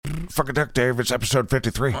Fuck a duck, Dave. It's episode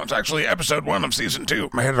 53. Well, it's actually episode 1 of season 2.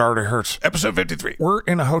 My head already hurts. Episode 53. We're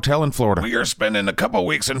in a hotel in Florida. We are spending a couple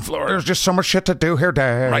weeks in Florida. There's just so much shit to do here,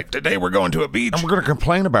 Dave. Right, today we're going to a beach. And we're going to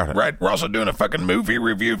complain about it. Right, we're also doing a fucking movie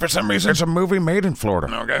review for some reason. It's a movie made in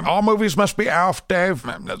Florida. Okay. All movies must be Alf, Dave.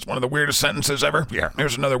 That's one of the weirdest sentences ever. Yeah.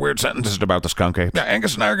 Here's another weird sentence. This is about the skunk ape. Yeah,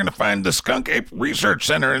 Angus and I are going to find the Skunk Ape Research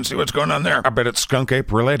Center and see what's going on there. I bet it's skunk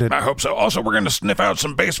ape related. I hope so. Also, we're going to sniff out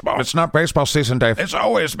some baseball. It's not baseball season, Dave. It's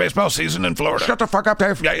always baseball season in Florida. Shut the fuck up,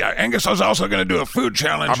 Dave. Yeah. Angus is also going to do a food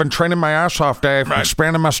challenge. I've been training my ass off, Dave. Right.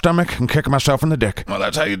 Expanding my stomach and kicking myself in the dick. Well,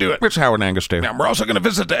 that's how you do it. It's how an Angus do. Yeah, we're also going to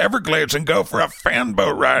visit the Everglades and go for a fan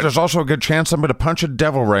boat ride. There's also a good chance I'm going to punch a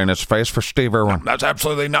devil ray in his face for Steve Irwin. That's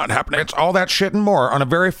absolutely not happening. It's all that shit and more on a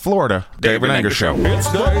very Florida Dave and Angus show.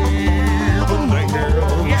 It's Dave and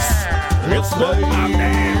Angus. Yeah. It's Dave I'm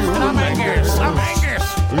Dave. I'm Angus. I'm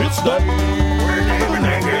Angus. It's Dave. We're Dave and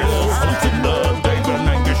Angus. It's the Dave and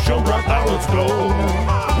Angus show right now. Let's go.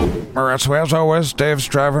 All right, so as always, Dave's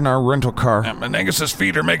driving our rental car. And Angus's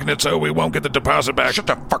feet are making it so we won't get the deposit back. Shut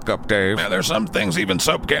the fuck up, Dave. Yeah, there's some things even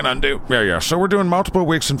soap can't undo. Yeah. So we're doing multiple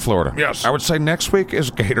weeks in Florida. Yes. I would say next week is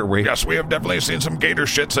Gator Week. Yes, we have definitely seen some gator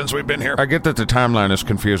shit since we've been here. I get that the timeline is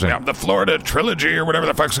confusing. Yeah, the Florida trilogy or whatever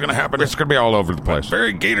the fuck's going to happen. It's going to be all over the place.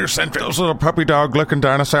 Very gator-centric. Those little puppy dog-looking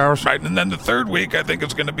dinosaurs. Right, and then the third week, I think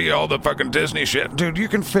it's going to be all the fucking Disney shit. Dude, you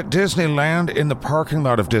can fit Disneyland in the parking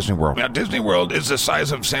lot of Disney World. Now, Disney World is the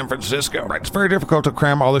size of San Francisco. Right, it's very difficult to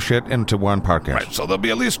cram all the shit into one podcast. Right, so there'll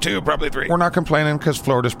be at least 2, probably 3. We're not complaining because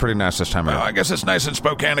Florida's pretty nice this time of Well, year. I guess it's nice in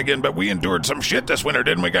Spokane again, but we endured some shit this winter,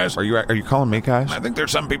 didn't we, guys? Are you calling me guys? I think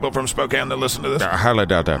there's some people from Spokane that listen to this. I highly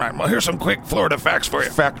doubt that. Right, well, here's some quick Florida facts for you.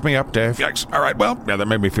 Fact me up, Dave. Yikes. All right, well, Yeah, that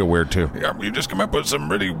made me feel weird too. yeah, you just come up with some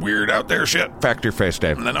really weird out there shit. Fact your face,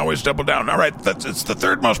 Dave. And then always double down. All right, it's the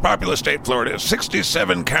 3rd most populous state, Florida is.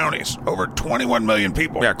 67 counties, over 21 million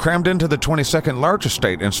people. Yeah, crammed into the 22nd largest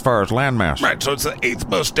state as far as landmass. Right, so it's the 8th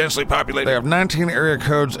most densely populated. They have 19 area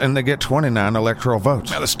codes and they get 29 electoral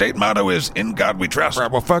votes. Now, the state motto is, "In God We Trust."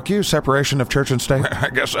 Right, well, fuck you, separation of church and state. I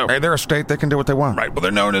guess so. Hey, they're a state, they can do what they want. Right, well,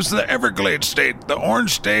 they're known as the Everglades State, the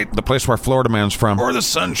Orange State, The place where Florida man's from. or the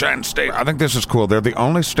Sunshine State. I think this is cool. They're the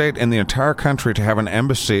only state in the entire country to have an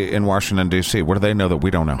embassy in Washington, D.C. What do they know that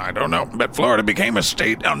we don't know? I don't know, but Florida became a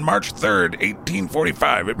state on March 3rd,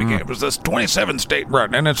 1845. It was the 27th state.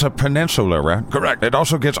 Right, and it's a peninsula, right? Correct. It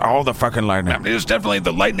also gets all the fucking lightning. It is definitely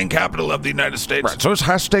the lightning capital of the United States. Right, so it's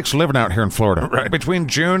high stakes living out here in Florida. Right. Between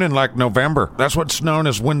June and like November. That's what's known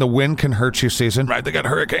as when the wind can hurt you season. Right, they got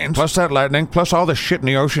hurricanes. Plus that lightning, plus all the shit in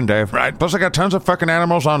the ocean, Dave. Right. Plus they got tons of fucking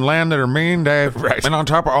animals on land that are mean, Dave. Right. And on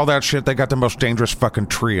top of all that shit, they got the most dangerous fucking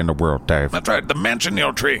tree in the world, Dave. That's right, the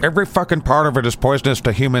manchineal tree. Every fucking part of it is poisonous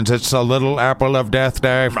to humans. It's a little apple of death,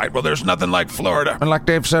 Dave. Right, well, there's nothing like Florida. And like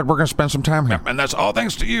Dave said, we're going to spend some time here. And that's all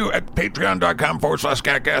thanks to you at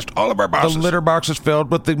patreon.com/SKATCAST. All of our bosses. The litter box is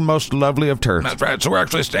filled with the most lovely of turds. That's right, so we're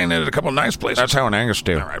actually staying at a couple nice places. That's how an Angus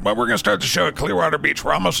do. All right, well, we're going to start the show at Clearwater Beach.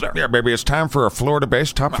 We're almost there. Yeah, baby, it's time for a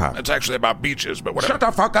Florida-based top 5. It's actually about beaches, but whatever. Shut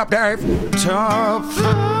the fuck up, Dave. Top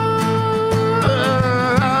 5.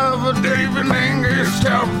 Dave and Angus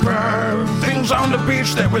top 5 things on the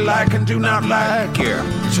beach that we like and do not like. Yeah.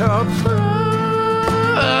 Top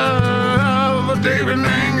 5. Dave and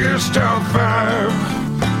Angus top 5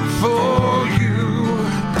 for you,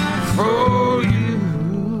 for you.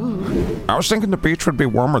 I was thinking the beach would be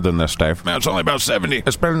warmer than this, Dave. Now it's only about 70.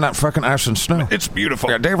 It's better than that fucking ice and snow. It's beautiful.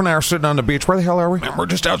 Yeah, Dave and I are sitting on the beach. Where the hell are we? And we're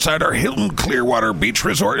just outside our Hilton Clearwater Beach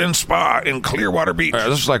Resort and Spa in Clearwater Beach.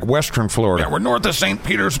 This is like western Florida. Yeah, we're north of St.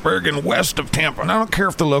 Petersburg and west of Tampa. And I don't care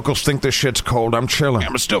if the locals think this shit's cold. I'm chilling. Yeah,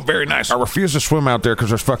 but still very nice. I refuse to swim out there because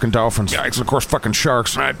there's fucking dolphins. Yikes. And of course fucking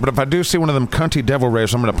sharks. Right. But if I do see one of them cunty devil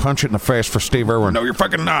rays, I'm going to punch it in the face for Steve Irwin. No, you're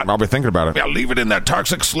fucking not. I'll be thinking about it. Yeah, leave it in that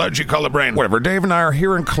toxic sludge you call a brain. Whatever. Dave and I are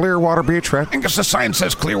here in Clearwater Beach, right? Angus, the sign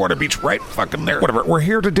says Clearwater Beach right fucking there. Whatever. We're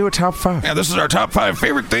here to do a top 5. Yeah, this is our top 5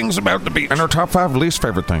 favorite things about the beach. And our top 5 least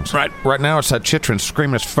favorite things. Right. Right now, it's that chitrin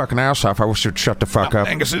screaming his fucking ass off. I wish you'd shut the fuck up.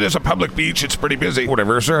 Angus, it is a public beach. It's pretty busy.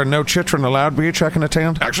 Whatever. Is there a no chitrin allowed beach I can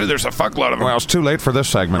attend? Actually, there's a fuckload of them. Well, it's too late for this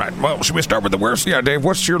segment. Right. Well, should we start with the worst? Yeah, Dave,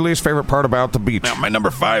 what's your least favorite part about the beach? Now, my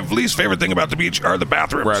number 5 least favorite thing about the beach are the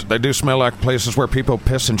bathrooms. Right. They do smell like places where people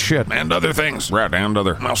piss and shit. And other things. Right, and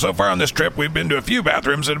other. Well, so far on this trip, we've been to a few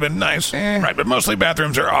bathrooms that have been nice. nice. Right, but mostly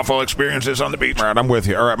bathrooms are awful experiences on the beach. Right, I'm with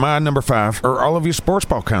you. All right, my number 5 are all of you sports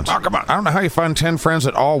ball cunts. Oh, come on. I don't know how you find 10 friends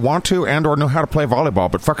that all want to and or know how to play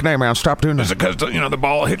volleyball, but fucking hey, man, stop doing this. Is it because, the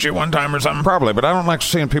ball hit you one time or something? Probably, but I don't like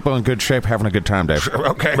seeing people in good shape having a good time, Dave.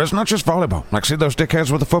 Okay. But it's not just volleyball. Like, see those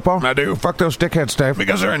dickheads with the football? I do. Fuck those dickheads, Dave.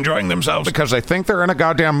 Because they're enjoying themselves. Because they think they're in a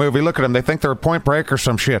goddamn movie. Look at them. They think they're at Point Break or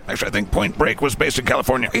some shit. Actually, I think Point Break was based in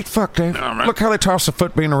California. Eat fuck, Dave. All right. Look how they toss the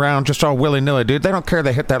foot bean around just all willy-nilly, dude. They don't care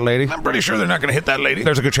they hit that lady. I'm pretty sure they're not going to hit that lady.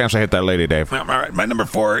 There's a good chance they hit that lady, Dave. All right, my number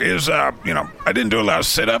 4 is, I didn't do a lot of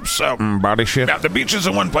sit-ups, so... Body shit. Yeah, the beach is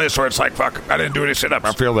the one place where it's like, fuck, I didn't do any sit-ups.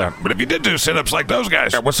 I feel that. But if you did do sit-ups like those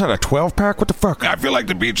guys... Yeah, what's that, a 12-pack? What the fuck? I feel like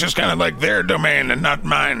the beach is kind of like their domain and not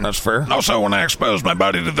mine. That's fair. Also, when I expose my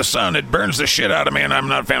body to the sun, it burns the shit out of me, and I'm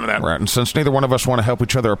not a fan of that. Right, and since neither one of us want to help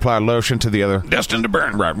each other apply lotion to the other... Destined to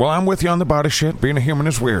burn. Right, well, I'm with you on the body shit. Being a human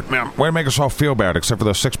is weird. Yeah. Way to make us all feel bad, except for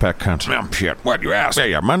those six-pack cunts. Yeah. Shit. What, you asked?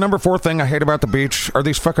 Yeah, my number 4 thing I hate about the beach are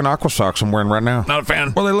these fucking aqua socks I'm wearing right now. Not a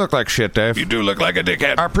fan. Well, they look like shit, Dave. You do look like a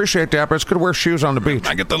dickhead. I appreciate that, but it's good to wear shoes on the beach.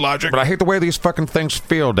 I get the logic. But I hate the way these fucking things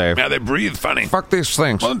feel, Dave. Yeah, they breathe funny. Fuck these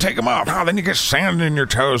things. Well, then take them off. Oh, then you get sand in your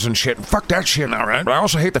toes and shit. Fuck that shit. All right. But I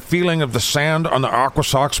also hate the feeling of the sand on the aqua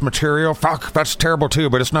socks material. Fuck, that's terrible too,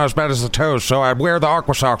 but it's not as bad as the toes, so I wear the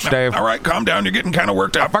aqua socks, Dave. All right, calm down. You're getting kind of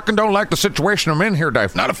worked I up. fucking don't like the situation I'm in here,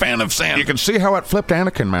 Dave. Not a fan of sand. You can see how it flipped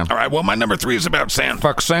Anakin, man. All right, well, my number 3 is about sand.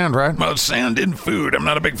 Fuck sand, right? Well, it's sand in food. I'm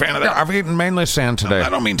not a big fan of that. Yeah, I've eaten mainly sand today. I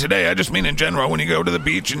don't mean today. I just mean in general. When you go to the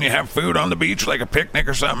beach and you have food on the beach, like a picnic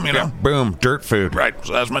or something, you know? Boom, dirt food. Right,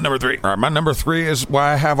 so that's my number 3. All right, my number 3 is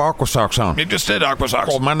why I have aqua socks on. You just said aqua socks.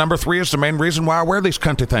 Well, my number 3 is the main reason why I wear these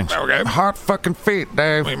cunty things. Okay. Hot fucking feet,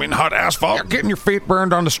 Dave. You mean hot asphalt? You're getting your feet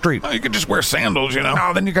burned on the street. Well, you could just wear sandals, you know?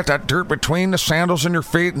 Oh, then you got that dirt between the sandals and your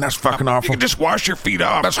feet, and that's fucking You awful. could just wash your feet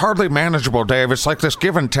off. That's hardly manageable, Dave. It's like this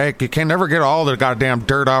give and take. You can never get all the goddamn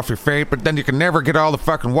dirt off your feet, but then you can never get all the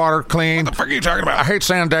fucking water clean. What the fuck are you talking about? I hate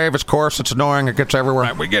sand, Dave. It's coarse. It's annoying. It gets everywhere.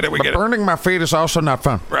 Right, we get it, we But get it. burning my feet is also not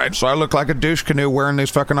fun. Right. So I look like a douche canoe wearing these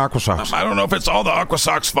fucking aqua socks. I don't know if it's all the aqua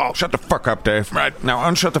socks' fault. Shut the fuck up, Dave. Right. Now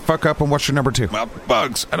unshut the fuck up, and what's your number 2? Well,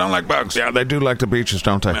 bugs. I don't like bugs. Yeah, they do like the beaches,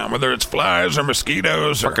 don't they? Whether it's flies or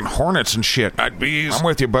mosquitoes or Fucking hornets and shit. bees. I'm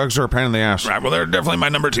with you. Bugs are a pain in the ass. Right, well, they're definitely my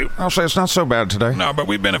number 2. I'll say it's not so bad today. No, but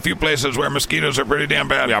we've been a few places where mosquitoes are pretty damn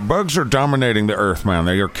bad. Yeah, bugs are dominating the earth, man.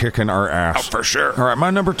 They are kicking our Oh, ass. for sure. All right, my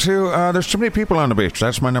number 2, there's too many people on the beach.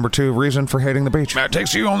 That's my number 2 reason for hating the beach. Now, it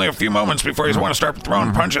takes you only a few moments before you want to start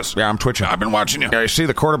throwing punches. Yeah, I'm twitching. I've been watching you. Yeah, you see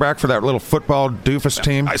the quarterback for that little football doofus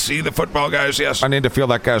team? I see the football guys, yes. I need to feel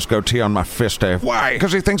that guy's goatee on my fist, Dave. Why?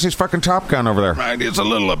 Because he thinks he's fucking Top Gun over there. Right, it's a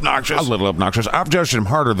little obnoxious. A little obnoxious. I've judged him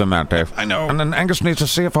harder than that, Dave. I know. And then Angus needs to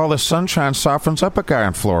see if all this sunshine softens up a guy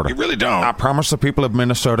in Florida. You really don't. I promise the people of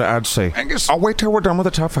Minnesota I'd see. Angus. I'll wait till we're done with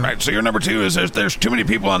the top 5. Right, so your number 2 is there's too many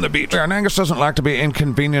people on the beach. Yeah, and Angus doesn't like to be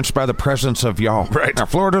inconvenienced by the presence of y'all. Right. Now,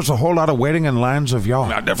 Florida's a whole lot of waiting in lines of y'all.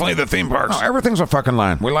 Now, definitely the theme parks. No, everything's a fucking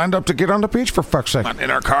line. We lined up to get on the beach, for fuck's sake. In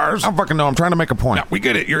our cars. I fucking know. I'm trying to make a point. Now, we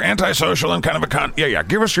get it. You're antisocial and kind of a cunt. Yeah.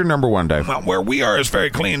 Give us your number 1, Dave. Well, where we are is very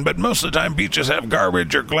clean, but most of the time beaches have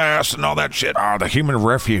garbage or glass and all that shit. Oh, the human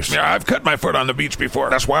refuse. Yeah, I've cut my foot on the beach before.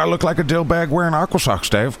 That's why I look like a dill bag wearing aqua socks,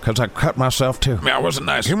 Dave, because I cut myself too. Yeah, it wasn't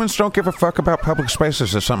nice. Humans don't give a fuck about public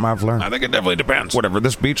spaces is something I've learned. I think it definitely depends. Whatever,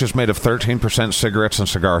 this beach is made of 13% cigarettes and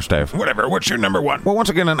cigars, Dave. Whatever, what's your number 1? Well, once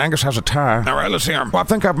again, Angus has a tie. All right, let's hear him. Well, I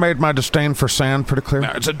think I've made my disdain for sand pretty clear.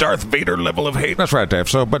 Now, it's a Darth Vader level of hate. That's right, Dave.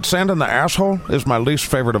 So, but sand in the asshole is my least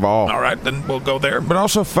favorite of all. All right, then we'll go there. But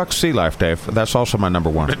also, fuck sea life, Dave. That's also my number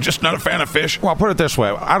 1. Just not a fan of fish. Well, I'll put it this way.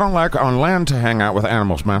 I don't like on land to hang out with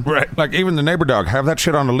animals, man. Right. Like even the neighbor dog, have that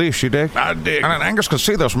shit on a leash, you dig? I dig. And then Angus can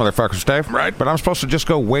see those motherfuckers, Dave. Right. But I'm supposed to just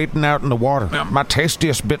go wading out in the water. Yeah. My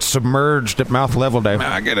tastiest bit submerged at mouth level, Dave.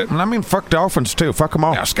 I get it. And I mean, fuck dolphins, too. Fuck them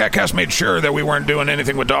all. Now, SKATCAST made sure that we weren't doing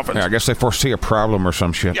anything with dolphins. Yeah, I guess they foresee a problem or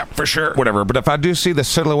some shit. Yeah, for sure. Whatever. But if I do see the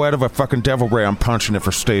silhouette of a fucking devil ray, I'm punching it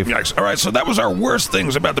for Steve. Yikes. All right, so that was our worst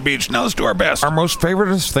things about the beach. Now let's do our best. Our most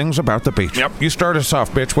favoriteest things about the beach. Yep. You start us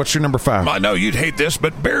off, bitch. What's your number 5? Well, I know you'd hate this,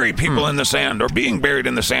 but bury people in the sand or being buried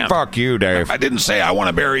in the sand. Fuck you, Dave. I didn't say I want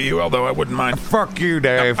to bury you, although I wouldn't mind. Fuck you,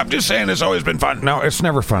 Dave. I'm just saying it's always been fun. No, it's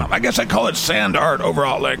never fun. I guess I call it sand art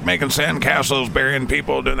overall, like making sand castles, burying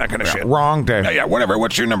people, doing that kind of shit. Wrong, Dave. Yeah, whatever.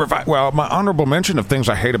 What's your number 5? Well, my honorable mention of things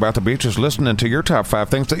I hate about the beach is listening to your top 5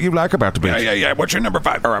 things that you like about the beach. Yeah. What's your number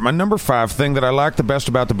 5? All right, my number 5 thing that I like the best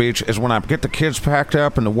about the beach is when I get the kids packed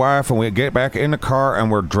up and the wife and we get back in the car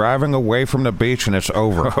and we're driving away from the beach and it's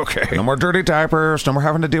over. Okay. No more dirty diapers, no more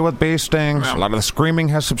having to deal with bee stings. No. A lot of the screaming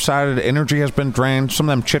has subsided, energy has been drained. Some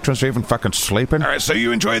of them chitrons are even fucking sleeping. All right, so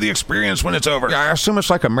you enjoy the experience when it's over. Yeah, I assume it's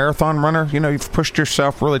like a marathon runner. You know, you've pushed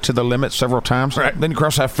yourself really to the limit several times. Right. Then you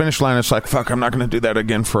cross that finish line, it's like, fuck, I'm not going to do that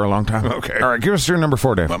again for a long time. Okay. All right, give us your number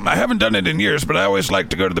 4, Dave. I haven't done it in years, but I always like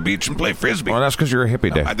to go to the beach and play Frisbee. Well, that's because you're a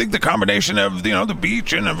hippie, Dave. I think the combination of, the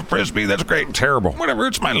beach and of Frisbee, that's great. Terrible. Whatever,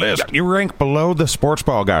 it's my list. You rank below the sports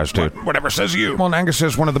ball guys, dude. Whatever says you. Well, Angus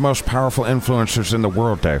is one of the most powerful influencers in the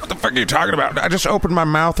world, Dave. What the fuck are you talking about? I just opened my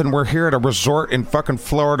mouth and we're here at a resort in fucking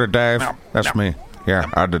Florida, Dave. No, That's me. Yeah,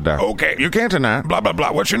 I did that. Okay. You can't deny it. Blah, blah,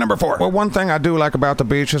 blah. What's your number 4? Well, one thing I do like about the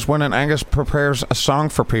beach is when an Angus prepares a song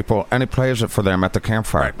for people and he plays it for them at the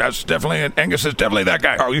campfire. Right, that's definitely, Angus is definitely that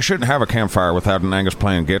guy. Oh, you shouldn't have a campfire without an Angus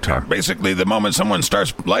playing guitar. Basically, the moment someone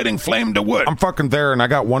starts lighting flame to wood. I'm fucking there and I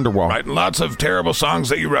got Wonderwall. Right, lots of terrible songs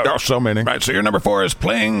that you wrote. Oh, so many. Right, so your number 4 is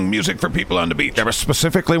playing music for people on the beach. Yeah, but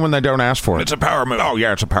specifically when they don't ask for it. It's a power move. Oh,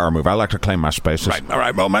 yeah, it's a power move. I like to claim my spaces. Right, all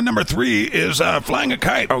right, well, my number 3 is flying a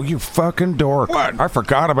kite. Oh, you fucking dork. What? I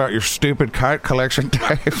forgot about your stupid kite collection,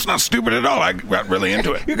 Dave. It's not stupid at all. I got really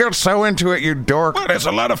into it. You got so into it, you dork. But it's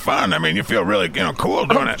a lot of fun. I mean, you feel really, cool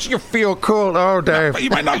doing it. You feel cool. Oh, Dave. But you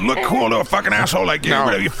might not look cool to a fucking asshole like you, No.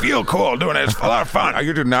 but you feel cool doing it. It's a lot of fun.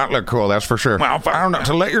 You do not look cool, that's for sure. Well, fuck. I don't know.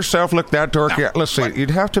 To let yourself look that dorky, No. let's see.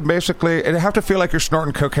 You'd have to it'd have to feel like you're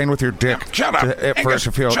snorting cocaine with your dick. Shut up. For it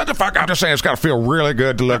to feel. Shut the fuck up. I'm just saying it's got to feel really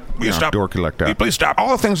good to look Stop. dorky like that. You please stop.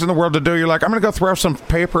 All the things in the world to do, you're like, I'm going to go throw some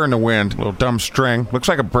paper in the wind. Little dumb string. Looks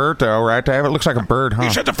like a bird, though, right, Dave? It looks like a bird, huh? You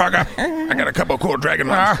shut the fuck up. I got a couple cool dragon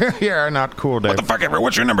ones. Yeah, not cool, Dave. What the fuck ever?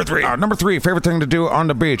 What's your number 3? Number 3, favorite thing to do on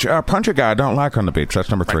the beach. Punch a guy I don't like on the beach. That's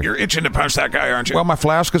number 3. You're itching to punch that guy, aren't you? Well, my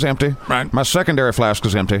flask is empty. Right. My secondary flask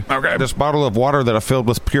is empty. Okay. This bottle of water that I filled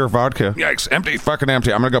with pure vodka. Yikes, empty. Fucking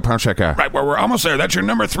empty. I'm going to go punch that guy. Right, well, we're almost there. That's your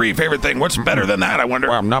number 3 favorite thing. What's better than that, I wonder?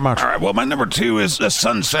 Well, not much. All right, well, my number 2 is a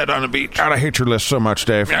sunset on a beach. God, I hate your list so much,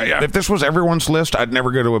 Dave. Yeah. If this was everyone's list, I'd never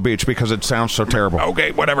go to a beach because it sounds so terrible.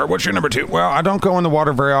 Okay, whatever. What's your number 2? Well, I don't go in the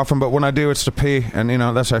water very often, but when I do, it's to pee, and,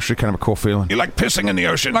 that's actually kind of a cool feeling. You like pissing in the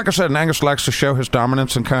ocean. Like I said, Angus likes to show his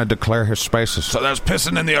dominance and kind of declare his spaces. So that's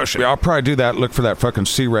pissing in the ocean. Yeah, I'll probably do that, look for that fucking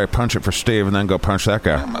Sea Ray, punch it for Steve, and then go punch that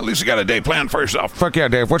guy. At least you got a day planned for yourself. Fuck yeah,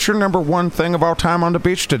 Dave. What's your number 1 thing of all time on the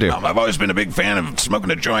beach to do? I've always been a big fan of smoking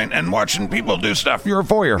a joint and watching people do stuff. You're a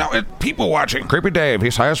voyeur. No, people watching. Creepy Dave.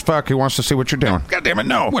 He's high as fuck. He wants to see what you're doing. God damn it,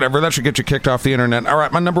 no. Whatever, that should get you kicked off the internet. All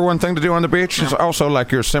right, my number 1 thing to do on the beach is also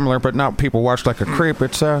like yours, similar, but not people watch like a creep.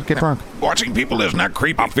 It's get drunk. Watching people is not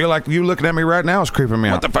creepy. I feel like you looking at me right now is creeping me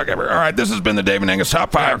out. What the fuck ever. All right, this has been the Dave and Angus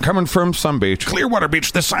Top 5. Coming from some beach. Clearwater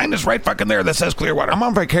Beach. The sign is right fucking there that says Clearwater. I'm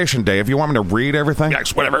on vacation, Dave. You want me to read everything?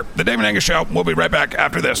 Yikes, whatever. The Dave and Angus Show. We'll be right back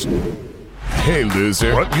after this. Hey,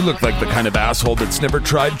 loser. What? You look like the kind of asshole that's never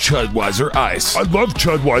tried Chudweiser Ice. I love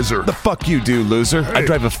Chudweiser. The fuck you do, loser. I Hey.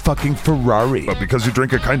 drive a fucking Ferrari. But because you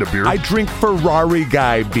drink a kind of beer, I drink Ferrari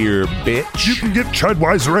guy beer, bitch. you can get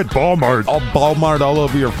Chudweiser at Walmart. All Walmart all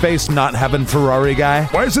over your face not having Ferrari guy.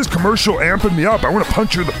 Why is this commercial amping me up? I want to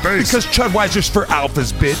punch you in the face. Because Chudweiser's for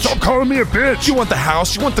alphas, bitch. Stop calling me a bitch. You want the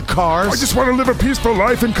house, you want the cars. I just want to live a peaceful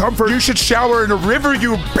life in comfort. You should shower in a river,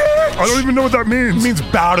 you bitch. I don't even know what that means. It means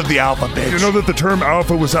bow to the alpha, bitch. You know that the term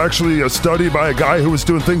alpha was actually a study by a guy who was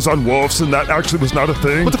doing things on wolves, and that actually was not a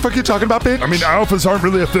thing? What the fuck are you talking about, bitch? I mean, alphas aren't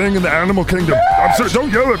really a thing in the animal kingdom. I'm sorry,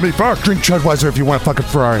 don't yell at me, fuck. drink Chudweiser if you want a fucking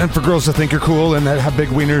Ferrari. And for girls that think you're cool and that have big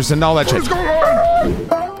wieners and all that What shit. is going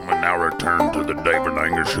on? We now return to the Dave and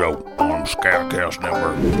Angus Show on SKATCAST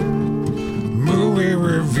Network. Movie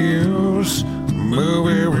reviews,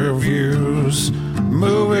 movie reviews,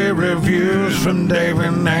 movie reviews from Dave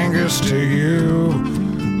and Angus to you.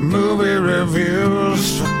 Movie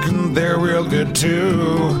reviews, fucking they're real good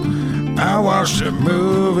too. I watched a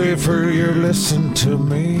movie for you, listen to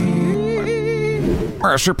me.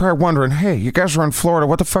 So you're probably wondering, hey, you guys are in Florida,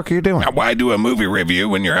 what the fuck are you doing? Now, why do a movie review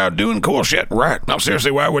when you're out doing cool shit? Right. Now, seriously,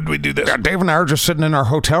 why would we do this? Yeah, Dave and I are just sitting in our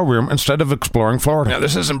hotel room instead of exploring Florida. Now,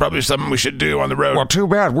 this isn't probably something we should do on the road. Well, too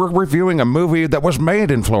bad. We're reviewing a movie that was made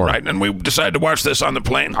in Florida. Right, and we decided to watch this on the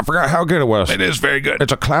plane. I forgot how good it was. It is very good.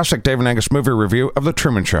 It's a classic Dave and Angus movie review of The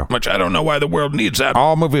Truman Show. Which I don't know why the world needs that.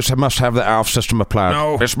 All movies must have the ALF system applied.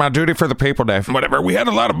 No. It's my duty for the people, Dave. Whatever. We had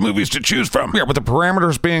a lot of movies to choose from. Yeah, with the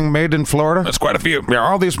parameters being made in Florida. That's quite a few. Yeah,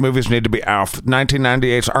 all these movies need to be ALF.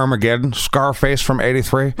 1998's Armageddon, Scarface from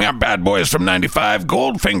 83. Yeah, Bad Boys from 95,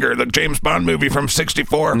 Goldfinger, the James Bond movie from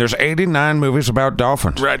 64. And there's 89 movies about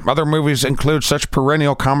dolphins. Right. Other movies include such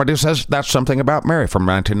perennial comedies as That's Something About Mary from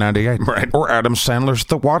 1998. Right. Or Adam Sandler's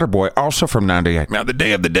The Waterboy, also from 98. Now, The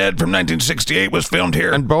Day of the Dead from 1968 was filmed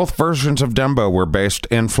here. And both versions of Dumbo were based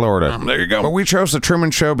in Florida. There you go. But we chose The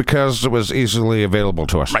Truman Show because it was easily available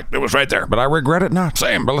to us. Right, it was right there. But I regret it not.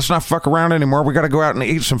 Same. But let's not fuck around anymore. We got to go go out and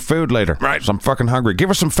eat some food later. Right. So I'm fucking hungry. Give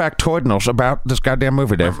us some factoidals about this goddamn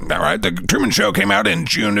movie, Dave. All right, The Truman Show came out in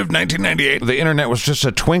June of 1998. The internet was just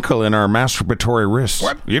a twinkle in our masturbatory wrists.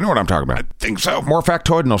 What? You know what I'm talking about. I think so. More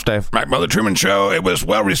factoidals, Dave. Right, well, The Truman Show, it was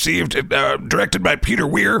well received, directed by Peter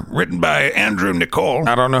Weir, written by Andrew Nicole.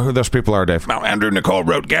 I don't know who those people are, Dave. Now, Andrew Nicole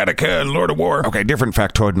wrote Gattaca and Lord of War. Okay, different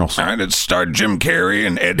factoidals. All right, it starred Jim Carrey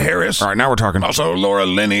and Ed Harris. All right, now we're talking. Also, Laura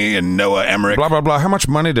Linney and Noah Emmerich. Blah, blah, blah. How much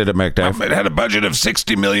money did it make, Dave? It had a budget of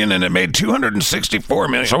 $60 million, and it made $264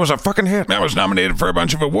 million. So it was a fucking hit. That was nominated for a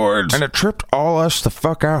bunch of awards. And it tripped all us the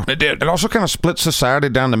fuck out. It did. It also kind of split society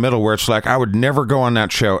down the middle, where it's like, I would never go on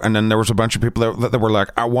that show. And then there was a bunch of people that were like,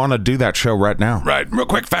 I want to do that show right now. Right. Real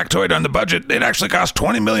quick factoid on the budget. It actually cost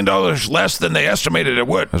 $20 million less than they estimated it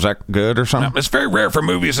would. Is that good or something? It's very rare for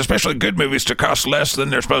movies, especially good movies, to cost less than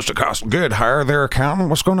they're supposed to cost. Good. Hire their accountant?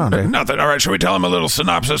 What's going on, Dave? Nothing. All right, shall we tell him a little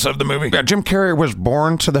synopsis of the movie? Yeah, Jim Carrey was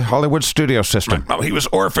born to the Hollywood studio system. Right. Well, he was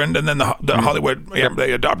orphaned, and then the Hollywood,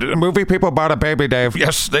 they adopted him. Movie people bought a baby, Dave.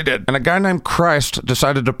 Yes, they did. And a guy named Christ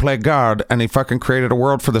decided to play God, and he fucking created a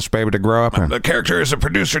world for this baby to grow up in. The character is a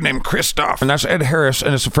producer named Christoph. And that's Ed Harris,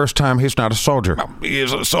 and it's the first time he's not a soldier. Well, he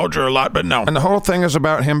is a soldier a lot, but no. And the whole thing is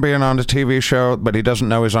about him being on a TV show, but he doesn't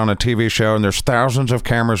know he's on a TV show, and there's thousands of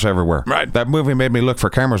cameras everywhere. Right. That movie made me look for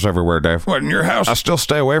cameras everywhere, Dave. What, in your house? I still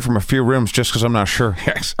stay away from a few rooms just because I'm not sure.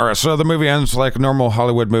 Yes. All right, so the movie ends like normal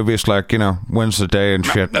Hollywood movies, like, Wednesday Day and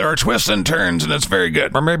shit. There are twists and turns, and it's very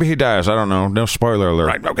good. Or maybe he dies. I don't know. No spoiler alert.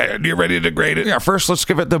 Right, okay. Are you ready to grade it? Yeah, first let's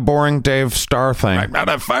give it the boring Dave star thing. Right, out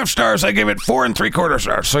of 5 stars, I give it 4 3/4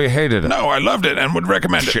 stars. So you hated it? No, I loved it and would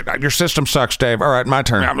recommend it. Shit, your system sucks, Dave. All right, my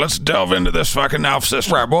turn. Now, let's delve into this fucking ALF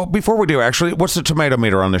system. Right, well, before we do, actually, what's the tomato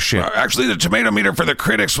meter on this shit? Actually, the tomato meter for the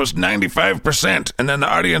critics was 95%, and then the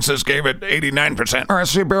audiences gave it 89%. All right,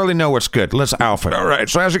 so you barely know what's good. Let's ALF it. All right.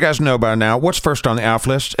 So as you guys know by now, what's first on the ALF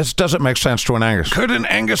list? It doesn't make sense to an Angus. Could an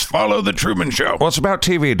Angus follow the Truman Show? Well, it's about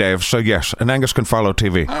TV, Dave, so yes, an Angus can follow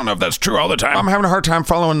TV. I don't know if that's true all the time. I'm having a hard time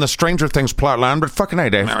following the Stranger Things plotline, but fucking A,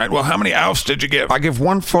 Dave. All right, well, how many ALFs did you give? I give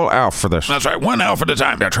 1 full ALF for this. That's right, 1 ALF at a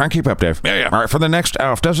time. Yeah, try and keep up, Dave. Yeah. All right, for the next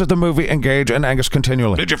ALF, does the movie engage an Angus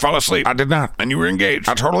continually? Did you fall asleep? I did not. And you were engaged?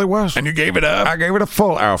 I totally was. And you gave it I gave it a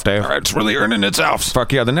full ALF, Dave. All right, it's really earning its ALFs.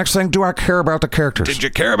 Fuck yeah. The next thing, do I care about the characters? Did you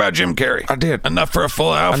care about Jim Carrey? I did. Enough for a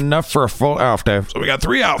full ALF? Enough for a full ALF, Dave. So we got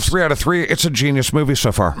 3 ALFs. 3 out of 3. It's a genius movie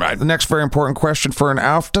so far. Right. The next very important question for an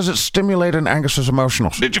ALF, does it stimulate an Angus's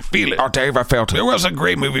emotionals? Did you feel it? Oh, Dave, I felt it. There was a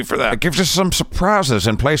great movie for that. It gives you some surprises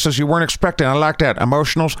in places you weren't expecting. I like that.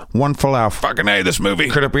 Emotionals, 1 full ALF. Fucking A, this movie.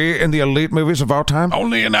 Could it be in the elite movies of all time?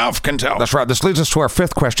 Only an ALF can tell. That's right. This leads us to our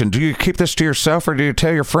 5th question. Do you keep this to yourself or do you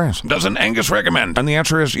tell your friends? Doesn't Angus recommend? And the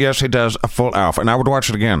answer is yes, he does, a full ALF. And I would watch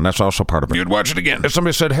it again. That's also part of it. You'd watch it again. If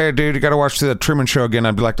somebody said, hey, dude, you got to watch the Truman Show again,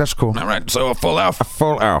 I'd be like, that's cool. All right, so a full ALF. A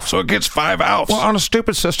full ALF. So it gets 5 ALFs. Well, on a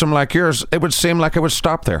stupid system like yours, it would seem like it would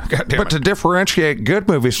stop there. God damn But it. to differentiate good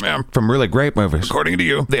movies from really great movies, According to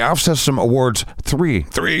you, the ALF system awards 3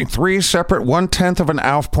 separate 1/10 of an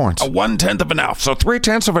ALF points. a 1/10 of an ALF. So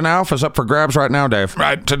 3/10 of an ALF is up for grabs right now, Dave.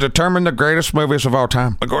 Right. To determine the greatest movies of all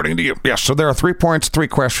time. According to you. Yes, so there are 3 points, 3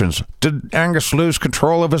 questions. Did Angus lose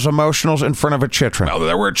control of his emotionals in front of a chitrin? Well,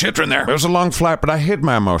 there were children there. It was a long flight, but I hid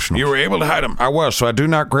my emotionals. You were able to hide them. I was, so I do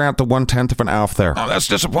not grant the 1/10 of an ALF there. Oh, that's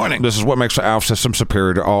disappointing. This is what makes the ALF system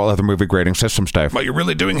superior to all other movie grading systems, Dave. But you're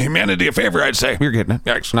really doing humanity a favor, I'd say. You're getting it.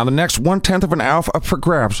 Yikes. Now, the next 1/10 of an ALF up for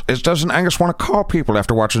grabs is, doesn't Angus want to call people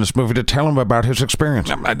after watching this movie to tell them about his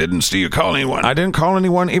experience? I didn't see you call anyone. I didn't call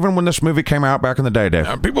anyone even when this movie came out back in the day, Dave.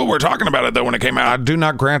 People were talking about it, though, when it came I out. do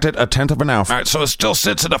not grant it a 1/10 of an ALF. All right, so it still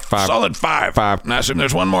sits at a solid 5. 5. And I assume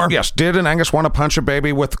there's one more? Yes, did an Angus want to punch a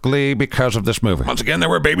baby with glee because of this movie? Once again, there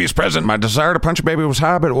were babies present. My desire to punch a baby was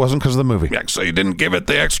high, but it wasn't because of the movie. Yeah, so you didn't give it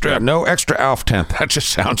the extra. No extra ALF 10th. That just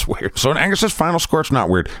sounds weird. So an Angus's final score, it's not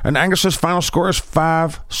weird. An Angus's final score is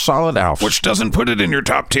 5 solid ALFs. Which doesn't put it in your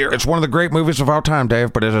top tier. It's one of the great movies of all time,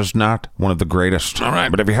 Dave, but it is not one of the greatest. All right.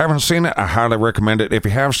 But if you haven't seen it, I highly recommend it. If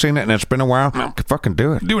you have seen it and it's been a while, fucking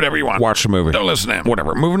do it. Do whatever you want. Watch the movie. Don't listen to him.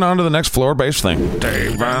 Whatever. Moving on to the next floor-based thing.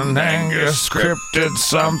 Dave and Angus scripted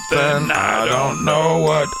something. I don't know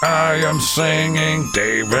what I am singing.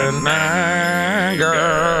 Dave and Angus.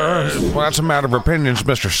 Well, that's a matter of opinions,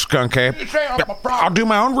 Mr. Skunk Ape. I'll do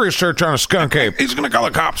my own research on a skunk ape. He's going to call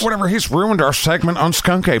the cops. Whatever, he's ruined our segment on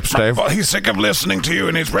skunk apes, Dave. Well, he's sick of listening to you,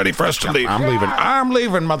 and he's ready for us to leave. I'm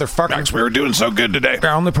leaving, motherfucker. Thanks, we were doing so good today. I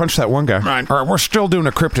only punched that one guy. Right. All right, we're still doing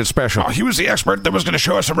a cryptid special. Oh, he was the expert that was going to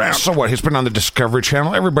show us around. So what, he's been on the Discovery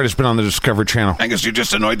Channel? Everybody's been on the Discovery Channel. Angus, you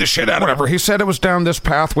just annoyed the shit out of Whatever, he said it was down this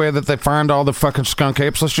pathway that they find all the fucking skunk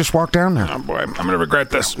apes. Let's just walk down there. Oh, boy, I'm going to regret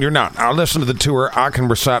this. You're not. I'll listen to the tour. I can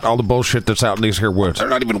recite all the bullshit that's out in these here woods. They're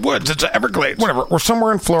not even woods. It's Everglades. Whatever. We're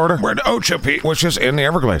somewhere in Florida. We're in Okeechobee, which is in the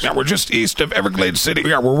Everglades. Yeah, we're just east of Everglades City.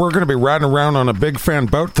 Yeah, well, we're going to be riding around on a big fan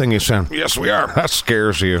boat thing you sent. Yes, we are. That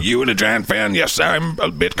scares you. You and a giant fan? Yes, I'm a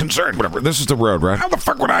bit concerned. Whatever. This is the road, right? How the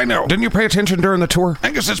fuck would I know? Didn't you pay attention during the tour?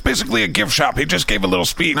 Angus, it's basically a gift shop. He just gave a little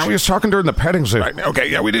speech. No, he was talking during the petting zoo. Right. Okay,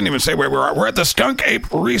 yeah, we didn't even say where we are. We're at the Skunk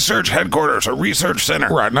Ape Research Headquarters, a research center.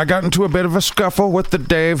 Right, and I got into a bit of a scuffle with the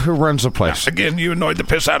Dave who runs the place. Again, you annoyed the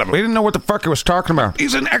piss out of him. We didn't know what the fuck he was talking about.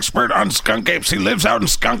 He's an expert on skunk apes. He lives out in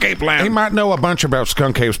skunk ape land. He might know a bunch about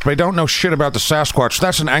skunk apes, but he don't know shit about the Sasquatch.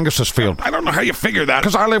 That's in Angus's field. I don't know how you figure that.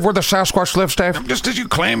 Because I live where the Sasquatch lives, Dave. Just as you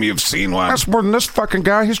claim you've seen one. That's more than this fucking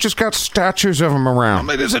guy. He's just got statues of him around.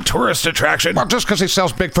 It is a tourist attraction. Well, just because he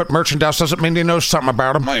sells Bigfoot merchandise doesn't mean he knows something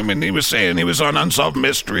about him. I mean, he was saying he was on Unsolved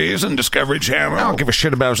Mysteries and Discovery Channel. I don't give a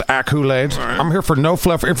shit about his Kool-Aids. Right. I'm here for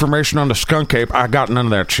no-fluff information on the skunk ape. I got none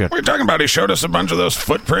of that shit. What are you talking about? He showed us a bunch of those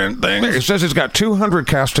footprint things. He says he's got 200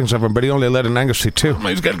 castings of him, but he only let an Angus see 2. Well,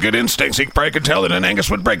 he's got good instincts. He probably could tell that an Angus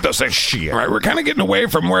would break those things. Shit. All right, we're kind of getting away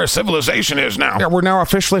from where civilization is now. Yeah, we're now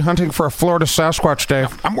officially hunting for a Florida Sasquatch,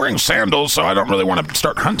 Dave. I'm wearing sandals, so I don't really want to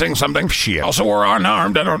start hunting something. Shit. Also, we're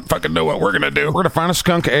unarmed. I don't fucking know what we're going to do. We're going to find a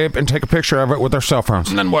skunk ape and take a picture of it with our cell phones.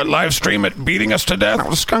 And then what, live stream it beating us to death? No,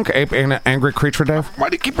 the skunk ape ain't an angry creature, Dave. Why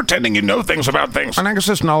do you keep pretending you know things about things? And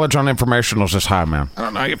Angus's knowledge on information is this high, man. I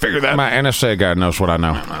don't know how you figure that. My NSA guy knows what I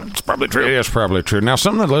know. It's probably true. It is probably true. Now,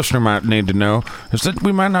 something the listener might need to know is that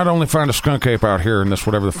we might not only find a skunk ape out here in this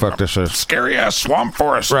whatever the fuck this is. Scary-ass swamp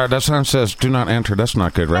forest. Right, that sign says, do not enter. That's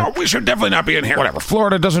not good, right? No, we should definitely not be in here. Whatever.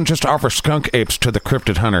 Florida doesn't just offer skunk apes to the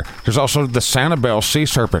cryptid hunter. There's also the Sanibel sea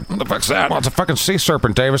serpent. What the fuck's that? Well, it's a fucking sea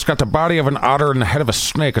serpent, Dave. It's got the body of an otter and the head of a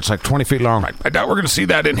snake. It's like 20 feet long. I doubt we're going to see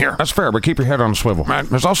that in here. That's fair, but keep your head on a swivel. Right.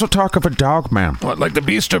 There's also talk of a dog man. What, like the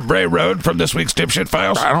Beast of Bray Road from this week's Dipshit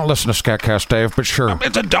Files? I don't listen to SKATCAST, Dave, but sure.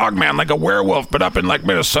 It's a dog man, like a werewolf, but up in like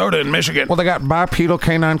Minnesota and Michigan. Well, they got bipedal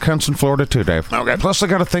canine cunts in Florida too, Dave. Okay. Plus, they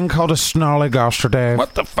got a thing called a snollygoster, Dave.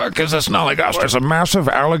 What the fuck is a snollygoster? It's a massive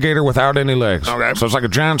alligator without any legs. Okay. So it's like a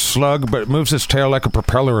giant slug, but it moves its tail like a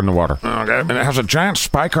propeller in the water. Okay. And it has a giant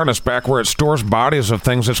spike on its back where it stores bodies of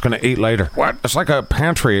things it's going to eat later. What? It's like a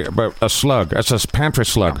pantry, but a slug. It's a pantry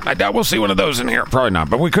slug. I doubt we'll see one of those in here. Probably not,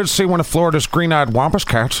 but we could see one of Florida's green-eyed wampus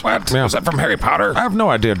cats. What? Yeah. Is that from Harry Potter? I have no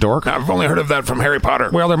idea, dork. I've only heard of that from Harry Potter.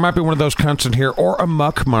 Well, there might be one of those cunts in here, or a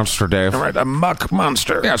muck monster, Dave. All right, a muck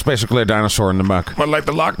monster. Yeah, it's basically a dinosaur in the muck. What, like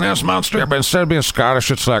the Loch Ness monster? Yeah, but instead of being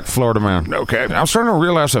Scottish, it's like Florida man. Okay. I'm starting to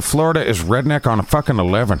realize that Florida is redneck on a fucking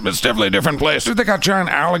 11. It's definitely a different place. Dude, they got giant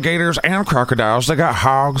alligators and crocodiles. They got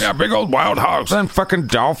hogs. Yeah, big old wild hogs. Then fucking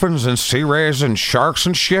dolphins and sea rays and sharks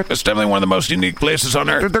and shit. It's definitely one of the most unique places on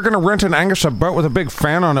Earth. Dude, they're going to rent an Angus a boat with a big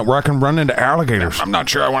fan on it where I can run into alligators. I'm not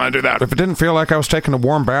sure I want to do that. If it didn't feel like I was taking a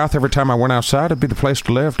warm bath every time I went outside, it'd be the place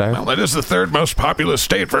to live, Dave. Well, it is the third most populous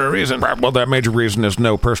state for a reason. Right, well, that major reason is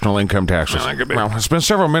no personal income taxes. Well, that could be. Well, it's been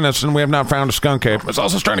several minutes and we have not found a skunk ape. It's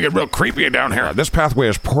also starting to get real creepy down here. This pathway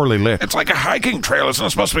is poorly lit. It's like a hiking trail. It's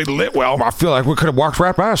not supposed to be lit well. I feel like we could have walked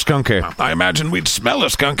right by a skunk ape. I imagine we'd smell a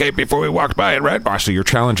skunk ape before we walked by it, right? I see you're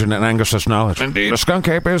challenging an Angus's knowledge. Indeed. The skunk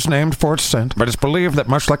ape is named for its scent, but it's believed that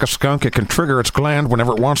much like a skunk, it can trigger its gland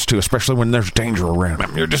whenever it wants to, especially when there's danger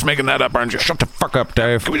around. You're just making that up, aren't you? Shut the fuck up,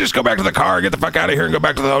 Dave. Can we just go back to the car, get the fuck out of here, and go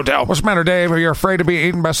back to the hotel? What's the matter, Dave? Are you afraid to be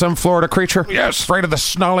eaten by some Florida creature? Yes. Afraid of the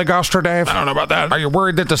snollygoster, Dave? I don't know about that. Are you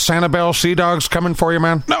worried that the Sanibel sea dog's coming for you,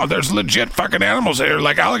 man? No, there's legit fucking animals there,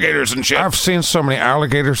 like alligators and shit. I've seen so many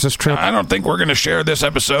alligators this trip. I don't think we're going to share this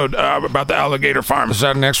episode about the alligator farm. Is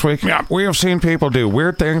that next week? Yeah. We have seen people do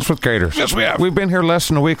weird things with gators. Yes, we have. We've been here less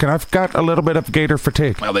than a week, and I've got a little bit of gator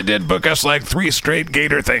fatigue. Well, they did book us like 3 straight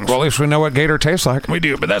gator things. Well, at least we know what gator tastes like. We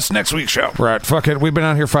do, but that's next week's show. Right, fuck it. We've been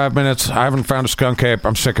out here 5 minutes. I haven't found a skunk ape.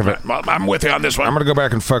 I'm sick of it. Well, I'm with you on this one. I'm gonna go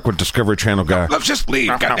back and fuck with Discovery Channel guy. Let's just leave.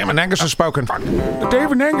 Goddamn it. Angus has spoken. The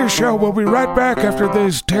Dave and Angus Show will be right back after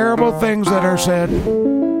these terrible things that are said.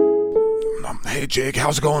 Hey, Jake,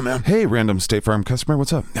 how's it going, man? Hey, random State Farm customer,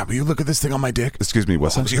 what's up? Now, will you look at this thing on my dick? Excuse me,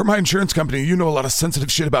 what's up? You're my insurance company. You know a lot of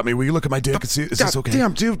sensitive shit about me. Will you look at my dick and see, is this okay?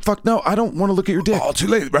 Damn, dude, fuck no, I don't want to look at your dick. Oh, too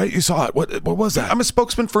late, right? You saw it. What was that? I'm a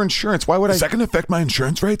spokesman for insurance. Why would Is that going to affect my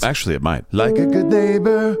insurance rates? Actually, it might. Like a good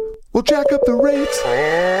neighbor, we'll jack up the rates.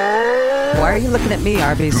 Why are you looking at me,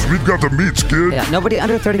 Arby's? We've got the meats, kid. Yeah, nobody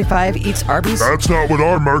under 35 eats Arby's? That's not what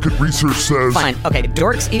our market research says. Fine, okay,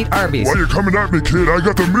 dorks eat Arby's. Why are you coming at me, kid? I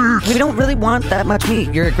got the meat. We don't really want that much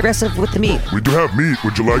meat. You're aggressive with the meat. We do have meat.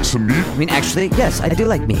 Would you like some meat? I mean, actually, yes, I do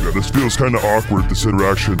like meat. Yeah, this feels kind of awkward, this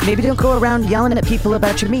interaction. Maybe don't go around yelling at people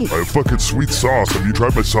about your meat. I have fucking sweet sauce. Have you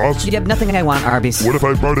tried my sauce? You have nothing I want, Arby's. What if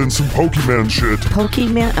I brought in some Pokemon shit?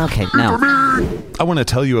 Pokemon? Okay, no. I want to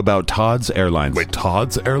tell you about about Todd's Airlines. Wait,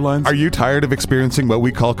 Todd's Airlines? Are you tired of experiencing what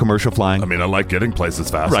we call commercial flying? I mean, I like getting places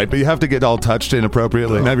fast. Right, but you have to get all touched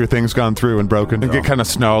inappropriately and have your things gone through and broken and get kind of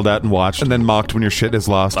snarled at and watched and then mocked when your shit is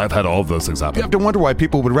lost. I've had all of those things happen. You have to wonder why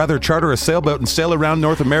people would rather charter a sailboat and sail around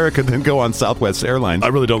North America than go on Southwest Airlines. I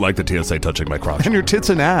really don't like the TSA touching my crotch. And your tits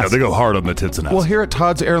and ass. Yeah, they go hard on the tits and ass. Well, here at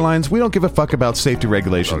Todd's Airlines, we don't give a fuck about safety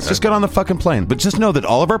regulations. Okay. Just get on the fucking plane. But just know that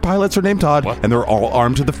all of our pilots are named Todd, and they're all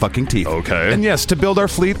armed to the fucking teeth. Okay. And yes, to build our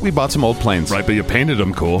fleet, we bought some old planes. Right, but you painted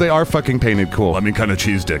them cool. They are fucking painted cool. I mean, kind of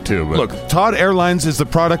cheese dick too. But Look, Todd Airlines is the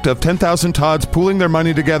product of 10,000 Todds pooling their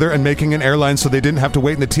money together and making an airline so they didn't have to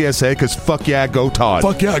wait in the TSA because fuck yeah, go Todd.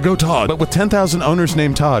 fuck yeah, go Todd. But with 10,000 owners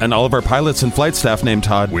named Todd and all of our pilots and flight staff named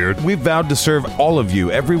Todd, Weird. we've vowed to serve all of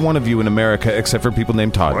you, every one of you in America except for people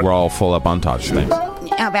named Todd. What? We're all full up on Todd. Thanks.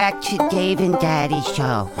 Now back to Dave and Daddy's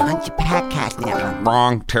show on the podcast network.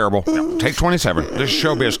 Wrong. Terrible. Take 27. This is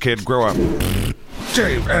showbiz, kid. Grow up.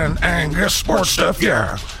 Dave and Angus sports stuff,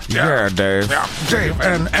 yeah. Yeah, Dave. Yeah, Dave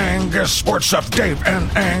and Angus sports stuff. Dave and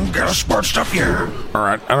Angus sports stuff, yeah. All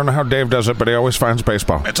right. I don't know how Dave does it, but he always finds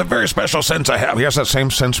baseball. It's a very special sense I have. He has that same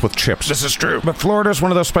sense with chips. This is true. But Florida's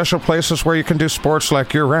one of those special places where you can do sports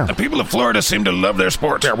like year-round. The people of Florida seem to love their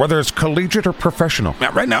sports. Yeah, whether it's collegiate or professional.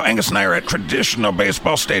 Now, right now, Angus and I are at traditional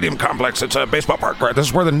baseball stadium complex. It's a baseball park. Right, this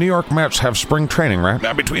is where the New York Mets have spring training, right?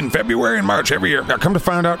 Now, between February and March every year. Now, come to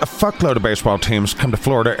find out, a fuckload of baseball teams come to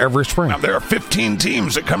Florida every spring. Now, there are 15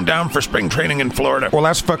 teams that come down for spring training in Florida. Well,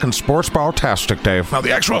 that's fucking sports ball-tastic, Dave. Now,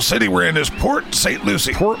 the actual city we're in is Port St.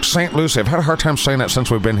 Lucie. Port St. Lucie. I've had a hard time saying that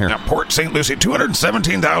since we've been here. Now, Port St. Lucie,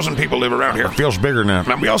 217,000 people live around here. It feels bigger now.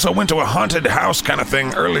 Now, we also went to a haunted house kind of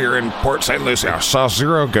thing earlier in Port St. Lucie. I saw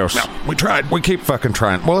zero ghosts. Now, we tried. We keep fucking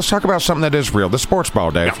trying. Well, let's talk about something that is real. The sports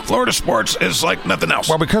ball, Dave. Now, Florida sports is like nothing else.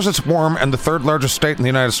 Well, because it's warm and the third largest state in the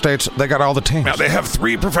United States, they got all the teams. Now, they have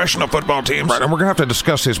 3 professional football teams. Right, and we're going to have to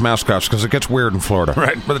discuss these mascots because it gets weird in Florida.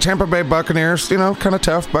 Right. But the Tampa Bay Buccaneers, you know, kind of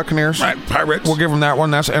tough. Buccaneers. Right, Pirates. We'll give them that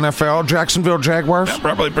one. That's NFL. Jacksonville Jaguars. Yeah,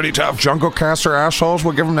 probably pretty tough. Jungle Cats are assholes.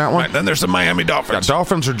 We'll give them that one. Right, then there's the Miami Yeah, Dolphins.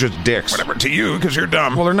 Dolphins are just dicks. Whatever, to you, because you're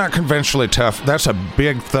dumb. Well, they're not conventionally tough. That's a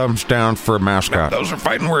big thumbs down for a mascot. Those are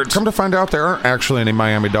fighting words. Come to find out, there aren't actually any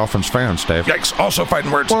Miami Dolphins fans, Dave. Yikes, also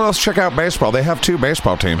fighting words. Well, let's check out baseball. They have 2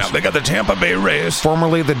 baseball teams. Now, they got the Tampa Bay Rays.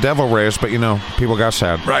 Formerly the Devil Rays, but, you know, people got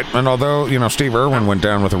sad. Right. And although, you know, Steve Irwin went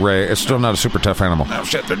down with a Ray, it's still not a super tough animal. Oh,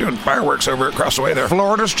 shit, they're doing fireworks over across the way there.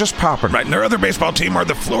 Florida's just popping. Right, and their other baseball team are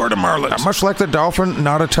the Florida Marlins. Much like the dolphin,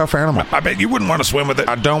 not a tough animal. I bet you wouldn't want to swim with it.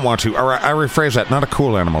 I don't want to. All right, I rephrase that. Not a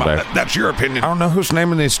cool animal, Dave. That's your opinion. I don't know who's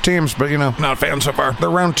naming these teams, but, you know, Not a fan so far. they're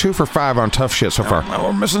around 2 for 5 on tough shit so far. Well,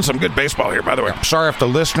 we're missing some good baseball here, by the way. Sorry if the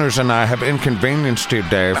listeners and I have inconvenienced you,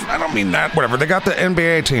 Dave. I don't mean that. Whatever. They got the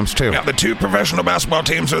NBA teams, too. Now, the 2 professional basketball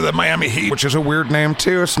teams are the Miami Heat. Which is a weird name,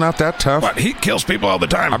 too. It's not that tough. What, Heat kills people all the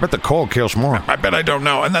time. I bet the cold kills more. I bet I don't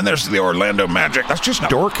know. And then there's the Orlando Magic. That's just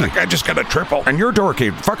dorky. I just got a triple. And you're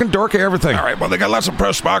dorky. Fucking dorky everything. All right, well, they got lots of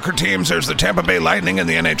pro soccer teams. There's the Tampa Bay Lightning in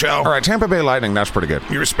the NHL. All right, Tampa Bay Lightning, that's pretty good.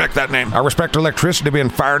 You respect that name? I respect electricity being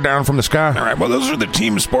fired down from the sky. All right, well, those are the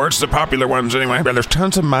team sports, the popular ones anyway. Yeah, there's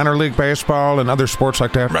tons of minor league baseball and other sports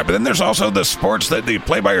like that. Right, but then there's also the sports that you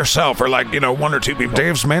play by yourself or like, 1 or 2 people.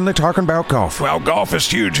 Dave's mainly talking about golf. Well, golf is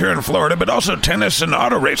huge here in Florida, but also tennis and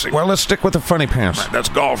auto racing. Well, let's stick with the funny pants. Right, that's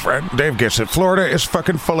golf, right? Dave gets it. Florida is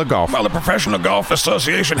fucking full of golf. Well, the Professional Golf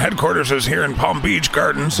Association headquarters is here in Palm Beach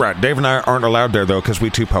Gardens. Right, Dave and I aren't allowed there, though, because we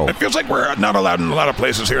too po. It feels like we're not allowed in a lot of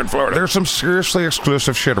places here in Florida. There's some seriously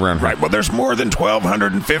exclusive shit around here. Right, well, there's more than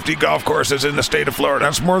 1,250 golf courses in the state of Florida.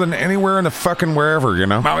 That's more than anywhere in the fucking wherever, you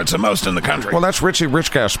know? Wow, it's the most in the country. Well, that's Richie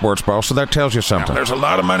Rich Guy sports ball, so that tells you something. There's a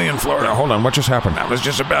lot of money in Florida. Now, hold on, what just happened? That was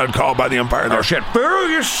just a bad call by the umpire there. Oh, shit. Boo,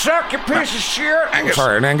 you suck, you piece of shit. Angus.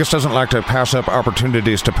 Sorry, and Angus doesn't like to pass up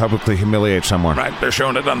opportunities to publicly humiliate someone. Right, they're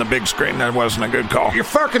showing it on the big screen. That wasn't a good call. You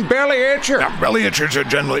fucking belly itcher. Now, belly itchers are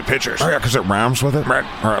generally pitchers. Oh, yeah, because it rhymes with it? Right.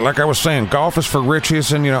 All right, like I was saying, golf is for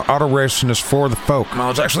richies and, auto racing is for the folk.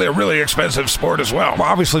 Well, it's actually a really expensive sport as well. Well,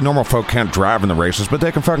 obviously normal folk can't drive in the races, but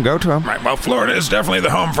they can fucking go to them. Right, well, Florida is definitely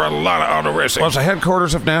the home for a lot of auto racing. Well, it's the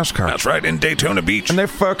headquarters of NASCAR. That's right, in Daytona Beach. And they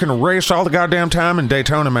fucking race all the goddamn time in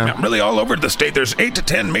Daytona, man. Now, really all over the state, there's 8 to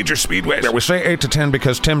 10 major speedways. Yeah, we say 8 to 10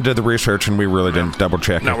 because Tim did the research and we really didn't double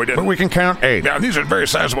check it. No, we didn't. But we can count 8. Now, these are very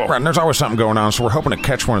sizable. Right, and there's always something going on, so we're hoping to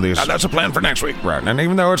catch one of these. That's a plan for next week. Right, and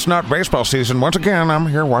even though it's not baseball season, once again, I'm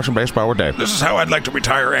here watching baseball with Dave. This is how I'd like to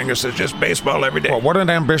retire, Angus. It's just baseball every day. Well, what an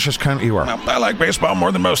ambitious cunt you are. Well, I like baseball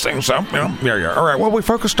more than most things, so, you know. Yeah. All right, well, we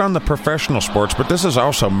focused on the professional sports, but this is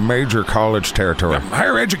also major college territory.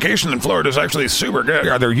 Higher education in Florida is actually super good.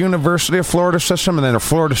 Yeah, their University of Florida system and then their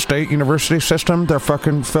Florida State University system, they're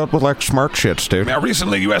fucking filled with, like, smart shits, dude. Now,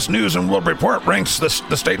 recently, U.S. News and World Report ranks the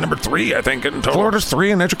state number 3, I think, in total. Florida's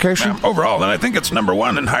 3 in education? Overall, and I think it's number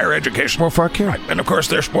 1 in higher education. Well, fuck you. Right. And, of course,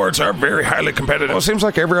 their sports are very highly competitive. Well, it seems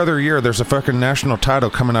like every other year there's a fucking national title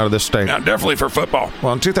coming out of this state. Yeah, definitely for football.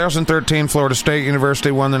 Well, in 2013, Florida State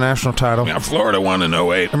University won the national title. Yeah, Florida won in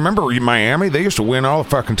 08. Remember Miami? They used to win all the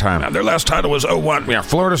fucking time. Now, their last title was 01. Yeah,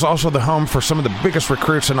 Florida's also the home for some of the biggest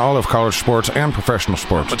recruits in all of college sports and professional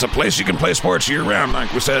sports. It's a place you can play sports year-round,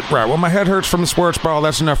 like we said. Right, well, my head hurts from the sports ball.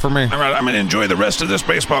 That's enough for me. All right, I'm going to enjoy the rest of this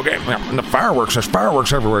baseball game. Yeah, and the fireworks. There's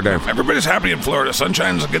fireworks everywhere, Dave. Everybody's happy in Florida.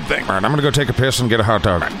 Sunshine's a good thing. All right, I'm going to go take a piss and get a hot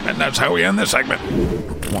dog. Right, and that's how we end this segment.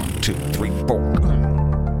 1, 2, 3, 4.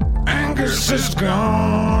 Angus is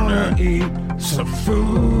gonna eat some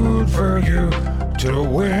food for you to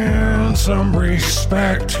win some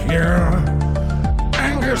respect, yeah.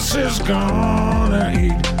 Angus is gonna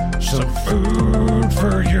eat some food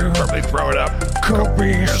for you. Probably throw it up.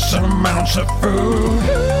 Copious amounts of food.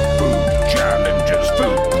 Food challenges,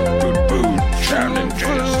 food challenges,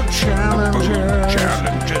 food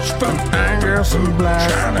challenges, food Angus and Black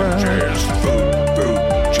challenges,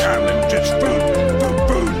 food challenges, food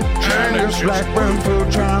challenges, Blackburn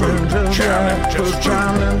food challenges, food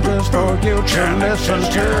challenges for you to listen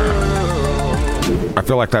to. I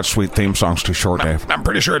feel like that sweet theme song's too short, Dave. I'm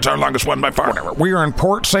pretty sure it's our longest one by far. Whatever. We are in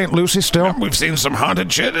Port St. Lucie still. We've seen some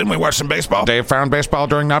haunted shit and we watched some baseball. Dave found baseball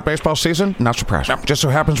during not baseball season. Not surprised. No. Just so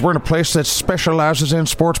happens we're in a place that specializes in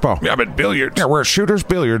sports ball. Yeah, but billiards. Yeah, we're at Shooter's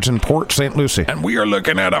Billiards in Port St. Lucie. And we are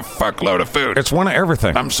looking at a fuckload of food. It's one of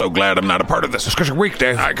everything. I'm so glad I'm not a part of this. It's because you're weak,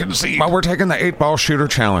 Dave. I can see. Well, we're taking the 8-ball shooter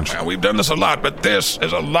challenge. Well, we've done this a lot, but this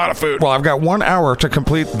is a lot of food. Well, I've got 1 hour to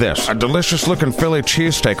complete this. A delicious-looking Philly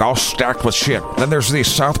cheesesteak all stacked with shit. Then there's these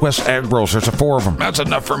Southwest egg rolls. There's 4 of them. That's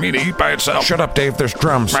enough for me to eat by itself. Shut up, Dave. There's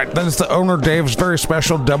drums. Right. Then it's the owner Dave's very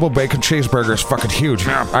special double bacon cheeseburger. It's fucking huge.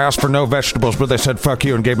 Yeah. I asked for no vegetables, but they said fuck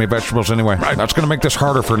you and gave me vegetables anyway. Right. That's going to make this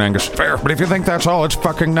harder for an Angus. Fair. But if you think that's all, it's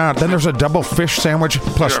fucking not. Then there's a double fish sandwich,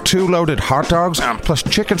 plus Sure. 2 loaded hot dogs, Yeah. plus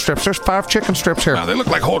chicken strips. There's 5 chicken strips here. Now, they look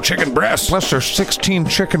like whole chicken breasts. Plus there's 16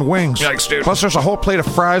 chicken wings. Yikes, dude. Plus there's a whole plate of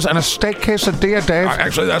fries and a steak quesadilla, Dave.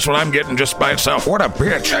 Actually, that's what I'm getting just by itself. What a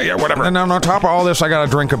bitch. Yeah, whatever. And then on top of all this, I got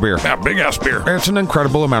to drink a beer. Now, big-ass beer. It's an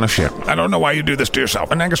incredible amount of shit. I don't know why you do this to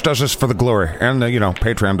yourself. And Angus does this for the glory. And,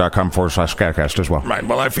 patreon.com/SKATCAST as well. Right,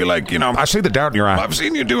 well, I feel like, I see the doubt in your eye. I've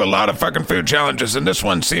seen you do a lot of fucking food challenges, and this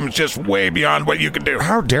one seems just way beyond what you could do.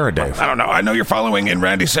 How dare it, Dave? I don't know. I know you're following in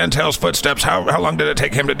Randy Santel's footsteps. How long did it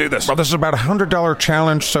take him to do this? Well, this is about $100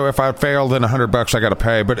 challenge, so if I fail, then $100 I got to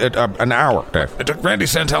pay. But an hour, Dave. It took Randy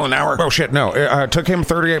Santel an hour. Oh shit, no! It took him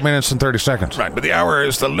 38 minutes and 30 seconds. Right, but the hour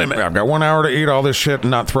is the limit. I've got 1 hour to eat all this shit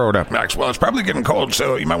and not throw it up. Max, well, it's probably getting cold,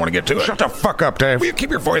 so you might want to get to it. Shut the fuck up, Dave. Will you keep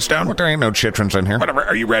your voice down? What, there ain't no chitrons in here. Whatever.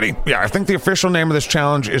 Are you ready? Yeah, I think the official name of this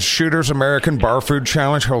challenge is Shooter's American Bar Food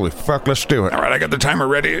Challenge. Holy fuck, let's do it. All right, I got the timer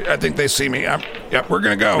ready. I think they see me. Yep, we're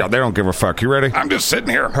gonna go. No, they don't give a fuck. You ready? I'm just sitting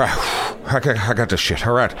here. I got this shit.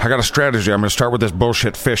 All right, I got a strategy. I'm gonna start with this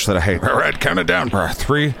bullshit fish that I hate. All right, count it down. All right,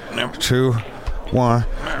 3, Yep. 2, 1.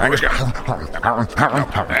 Angus,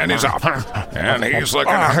 and he's off. And he's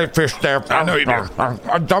looking. I hate fish, Dave. I know you do.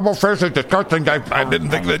 A double fish is disgusting, Dave. I didn't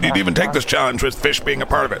think that you'd even take this challenge with fish being a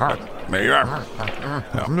part of it. But there you are.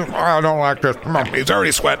 I don't like this. He's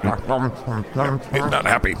already sweating. He's not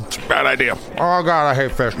happy. It's a bad idea. Oh, God, I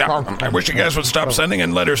hate fish. Now, I wish you guys would stop sending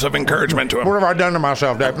in letters of encouragement to him. What have I done to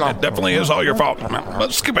myself, Dave? It definitely is all your fault. Now,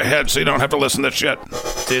 let's skip ahead so you don't have to listen to this shit.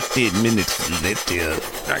 15 minutes later.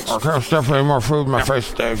 Thanks. I can't stuff any more food in my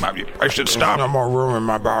face, Dave. I should stop. No more room in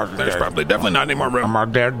my body, There's Dave. probably definitely not any more room. Am I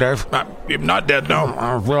dead, Dave? You're not dead, no.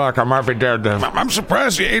 I feel like I might be dead, Dave. I'm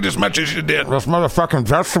surprised you ate as much as you did. Those motherfucking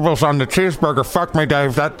vegetables on the cheeseburger, fuck me,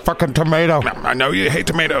 Dave. That fucking tomato. I know you hate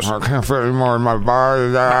tomatoes. I can't fit any more in my body.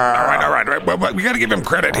 All right. Well, we got to give him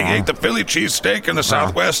credit. He ate the Philly cheesesteak and the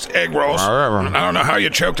Southwest egg rolls. Whatever. I don't know how you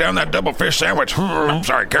choked down that double fish sandwich. I'm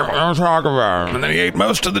sorry, careful. Don't talk about it. And then he ate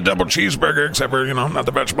most of the double cheeseburger, except for, not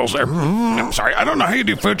the vegetables there. I'm sorry. I don't know how you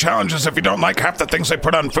do food challenges if you don't like half the things they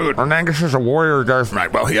put on food. And Angus is a warrior, Dave.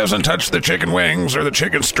 Right, well, he hasn't touched the chicken wings or the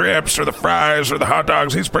chicken strips or the fries or the hot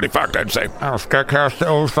dogs. He's pretty fucked, I'd say. SKATCAST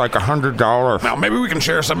owes like $100. Now, maybe we can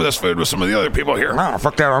share some of this food with some of the other people here. No,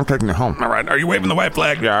 fuck that. I'm taking it home. All right, are you waving the white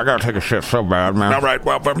flag? Yeah, I gotta take a shit so bad, man. All right,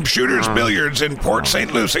 well, from Shooter's Billiards in Port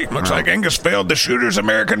St. Lucie, looks like Angus failed the Shooter's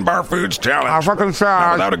American Bar Foods Challenge. I fucking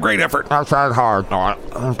tried. Without a great effort. I tried hard. No,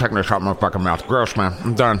 I'm taking this out of my fucking mouth. Gross, man.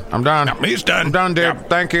 I'm done. No, he's done. I'm done, dude.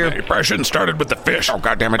 Thank you. Yeah, you probably shouldn't have started with the fish. Oh,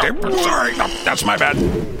 goddammit, Dave. Sorry. No, that's my bad.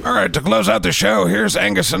 All right, to close out the show, here's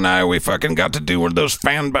Angus and I. We fucking got to do one of those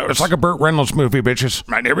fan boats. It's like a Burt Reynolds movie, bitches.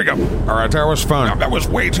 Right, here we go. All right, that was fun. No, that was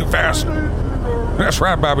way too fast. That's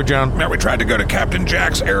right, Bobby John. Now, we tried to go to Captain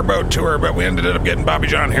Jack's airboat tour, but we ended up getting Bobby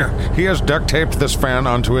John here. He has duct taped this fan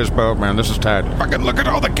onto his boat, man. This is tight. Fucking look at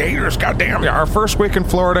all the gators, goddamn. Yeah, our first week in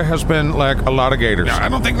Florida has been like a lot of gators. Now, I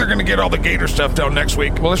don't think they're going to get all the gator stuff till next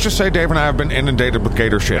week. Well, let's just say Dave and I have been inundated with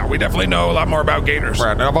gator shit. Yeah, we definitely know a lot more about gators.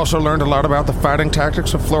 Right, and I've also learned a lot about the fighting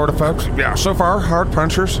tactics of Florida folks. Yeah. So far, hard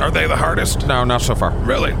punchers. Are they the hardest? No, not so far.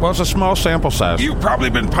 Really? Well, it's a small sample size. You've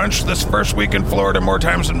probably been punched this first week in Florida more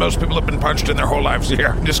times than most people have been punched in their whole lives.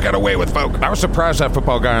 Yeah. Just got away with folk. I was surprised that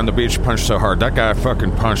football guy on the beach punched so hard. That guy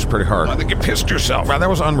fucking punched pretty hard. I think you pissed yourself. Right, that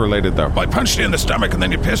was unrelated, though. Well, I punched you in the stomach and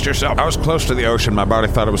then you pissed yourself. I was close to the ocean. My body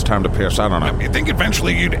thought it was time to piss. I don't know. You think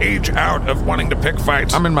eventually you'd age out of wanting to pick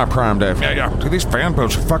fights? I'm in my prime, Dave. Yeah. Dude, these fan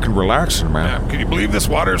boats are fucking relaxing, man. Yeah. Can you believe this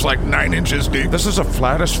water's like 9 inches deep? This is the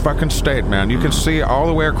flattest fucking state, man. You can see all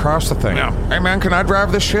the way across the thing. Yeah. Hey, man, can I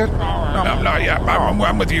drive this shit? No, not yet.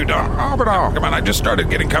 I'm with you, Don. But Come on, I just started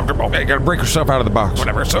getting comfortable. Hey, you gotta break yourself out of the box.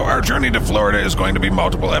 Whatever. So our journey to Florida is going to be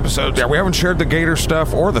multiple episodes. Yeah, we haven't shared the gator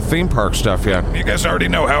stuff or the theme park stuff yet. You guys already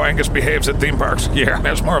know how Angus behaves at theme parks. Yeah.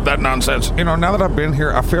 There's more of that nonsense. You know, now that I've been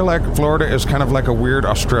here, I feel like Florida is kind of like a weird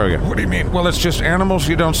Australia. What do you mean? Well, it's just animals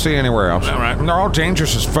you don't see anywhere else. All right. And they're all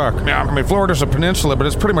dangerous as fuck. Yeah. I mean, Florida's a peninsula, but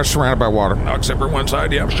it's pretty much surrounded by water. No, except for one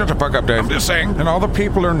side, yeah. Shut the fuck up, Dave. I'm just saying. And all the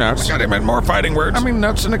people are nuts. God, I meant more fighting words. I mean,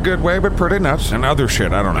 nuts in a good way, but pretty nuts. And other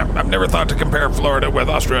shit, I don't know. I've never thought to compare Florida with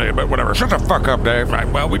Australia, but whatever. Shut the fuck up, Dave. Right,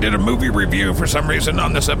 well, we did a movie review for some reason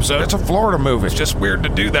on this episode. It's a Florida movie. It's just weird to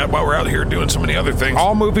do that while we're out here doing so many other things.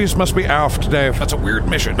 All movies must be alfed, Dave. That's a weird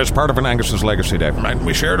mission. It's part of an Angus's legacy, Dave. Right,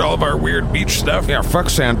 we shared all of our weird beach stuff. Yeah, fuck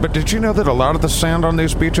sand. But did you know that a lot of the sand on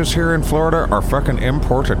these beaches here in Florida are fucking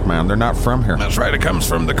imported, man? They're not from here. That's right, it comes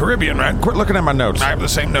from the Caribbean, right? Quit looking at my notes. I have the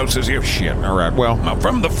same notes as you. Shit. All right, well.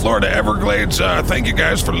 From the Florida Everglades, thank you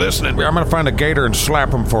guys for listening. I'm gonna find a gator and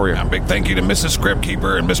slap him for you. A big thank you to Mrs.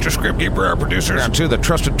 Scriptkeeper and Mr. Scriptkeeper, our producers. Yeah, too, the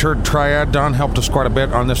trusted turd triad. Don helped us quite a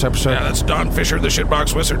bit on this episode. Yeah, that's Don Fisher, the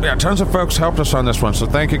shitbox wizard. Yeah, tons of folks helped us on this one, so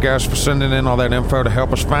thank you guys for sending in all that info to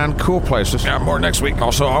help us find cool places. Yeah, more next week.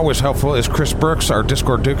 Also, always helpful is Chris Brooks, our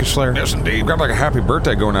Discord Dookie Slayer. Yes, indeed. We've got like a happy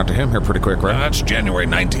birthday going out to him here pretty quick, right? That's January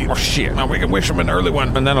 19th. Oh, shit. Well, we can wish him an early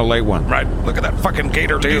one. And then a late one. Right. Look at that fucking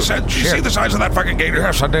gator. Did you see the size of that fucking gator?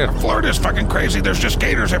 Yes, I did. Florida's fucking crazy. There's just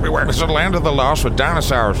gators everywhere. It's the land of the lost with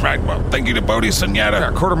dinosaurs. Right. Well, thank you to Bodhi Sunyata.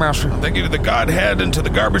 Yeah, Quartermaster. Thank you to the Godhead and to the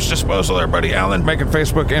garbage disposal, our buddy Alan. Making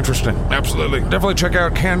Facebook interesting. Absolutely. Definitely check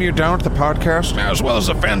out Can You Don't, the podcast. As well as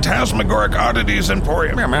the Phantasmagoric Oddities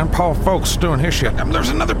Emporium. Yeah, man, Paul Folks doing his shit. There's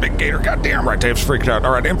another big gator. Goddamn. Right, Dave's freaked out.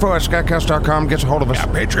 All right, info@SKATCAST.com gets a hold of us. Yeah,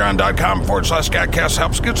 patreon.com/SKATCAST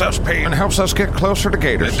helps gets us paid. And helps us get closer to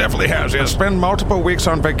gators. It definitely has, yes. And spend multiple weeks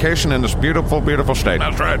on vacation in this beautiful, beautiful state.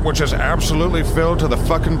 That's right. Which is absolutely filled to the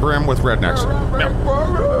fucking brim with rednecks.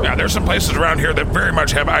 Yeah, there's some places around here that very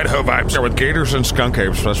much have Idaho vibes. Yeah, with gators and skunk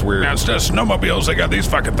apes. That's weird. Yeah, instead of snowmobiles, they got these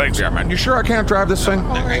fucking things. Yeah, man. You sure I can't drive this thing?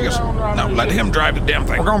 Angus, no, let him drive the damn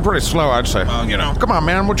thing. We're going pretty slow, I'd say. Well, you know. Come on,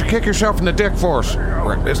 man. Would you kick yourself in the dick for us?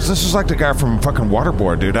 Right. This is like the guy from fucking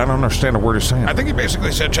Waterboy, dude. I don't understand a word he's saying. I think he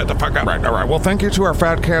basically said, shut the fuck up. Right, all right. Well, thank you to our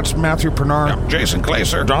fat cats, Matthew Pernard, yeah, Jason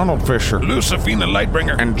Glaser, Donald Fisher, Lucifina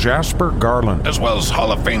Lightbringer, and Jasper Garland, as well as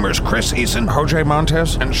Hall of Famers Chris Eason, Jose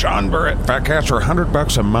Montez, and Sean Burrett. Fat cats are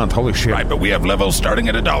 $100 a month. Holy shit. Right, but we have levels starting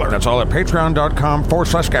at $1. That's all at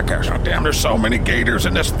patreon.com/SKATCAST. Oh, damn, there's so many gators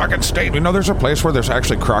in this fucking state. You know, there's a place where there's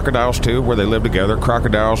actually crocodiles, too, where they live together.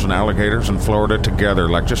 Crocodiles and alligators in Florida together,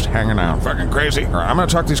 like just hanging out. Fucking crazy. All right, I'm going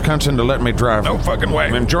to talk these cunts into letting me drive. No fucking way.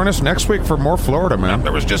 And join us next week for more Florida, man. No,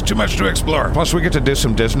 there was just too much to explore. Plus, we get to do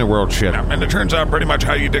some Disney World shit. Yeah, and it turns out pretty much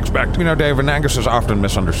how you'd expect. You know, Dave, and Angus is often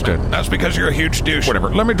misunderstood. That's because you're a huge douche. Whatever.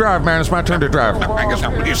 Let me drive, man. It's my turn to drive. No, Angus,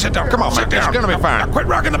 will you sit down? Come on, sit down. It's gonna be fine. Quit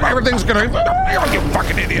rocking the boat. Everything's gonna be... You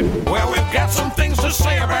fucking idiot. Well, we've got some things to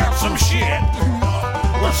say about some shit.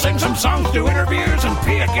 We'll sing some songs, do interviews, and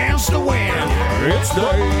pee against the wind. It's Dave.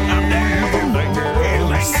 I'm Dave. I'm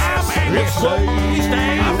Angus. It's Dave. He's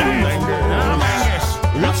Dave. I'm Dave. I'm Angus.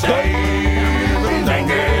 It's Dave and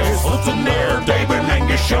Angus. What's in there? Dave and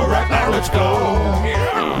Angus show right now. Let's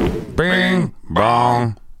go. Bing,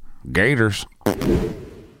 bong, gators.